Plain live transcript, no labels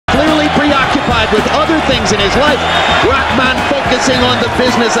things in his life. Rahman focusing on the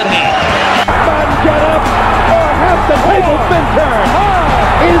business at hand. Rahman get up, or have the table's been turned.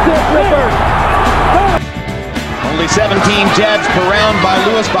 Is it reversed? Only 17 jabs per round by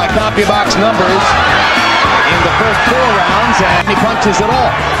Lewis by CompuBox numbers in the first 4 rounds, and he punches at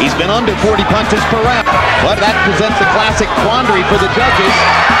all. He's been under 40 punches per round, but that presents a classic quandary for the judges.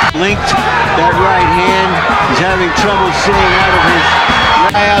 Linked that right hand. He's having trouble seeing out of his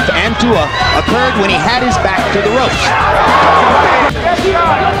Rav and Tua occurred when he had his back to the ropes.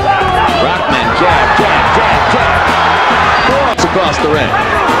 Rahman jab, jab, jab, jab. Force across the ring.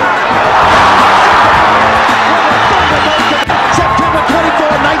 September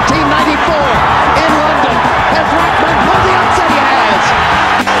 24, 1994, in London, as Rahman pulled the upset he has.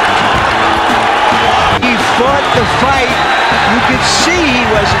 He fought the fight. You could see he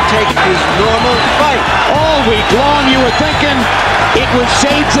wasn't taking his normal fight. All week long you were thinking it was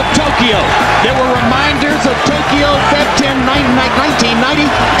shades of Tokyo. There were reminders of Tokyo, Feb 10, 1990,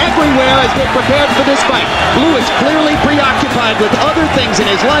 everywhere as they prepared for this fight. Lewis clearly preoccupied with other things in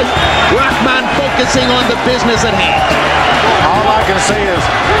his life. Rahman focusing on the business at hand. All I can say is,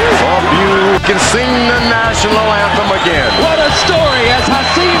 hope you can sing the national anthem again. What a story as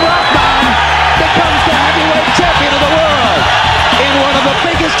Hasim Rahman becomes the heavyweight champion of the world in one of the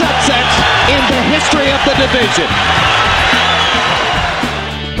biggest upsets in the history of the division.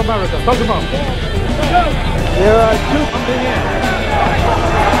 America, talk him up. There are 2 coming in.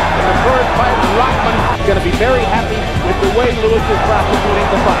 In the first fight, Rahman is going to be very happy with the way Lewis is prosecuting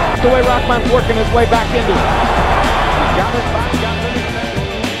the fight. The way Rahman's working his way back into it. Got it, got it.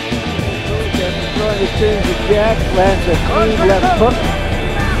 Lewis throwing a series of jabs, lands a clean left hook.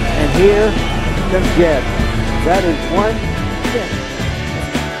 And here comes jab. That is 1 6.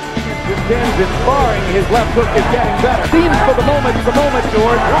 Begins in sparring, his left hook is getting better. Seems for the moment, George, to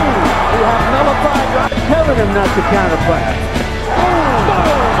have nullified. Telling him not to counterpunch.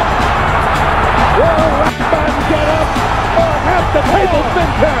 Will Rahman get up, or have the tables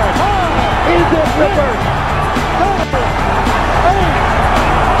been turned? Is it reversed? 7, 8,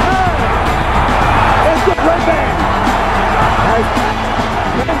 9. Is it revenge? Has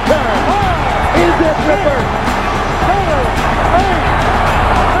been turned. Is it reversed? 7, 8.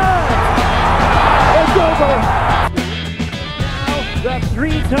 The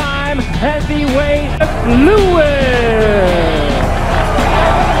 3-time heavyweight Lewis.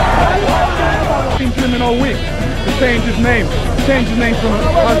 I've been swimming all week to change his name. Change his name from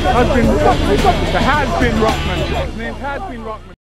has been Rahman. His name has been Rahman.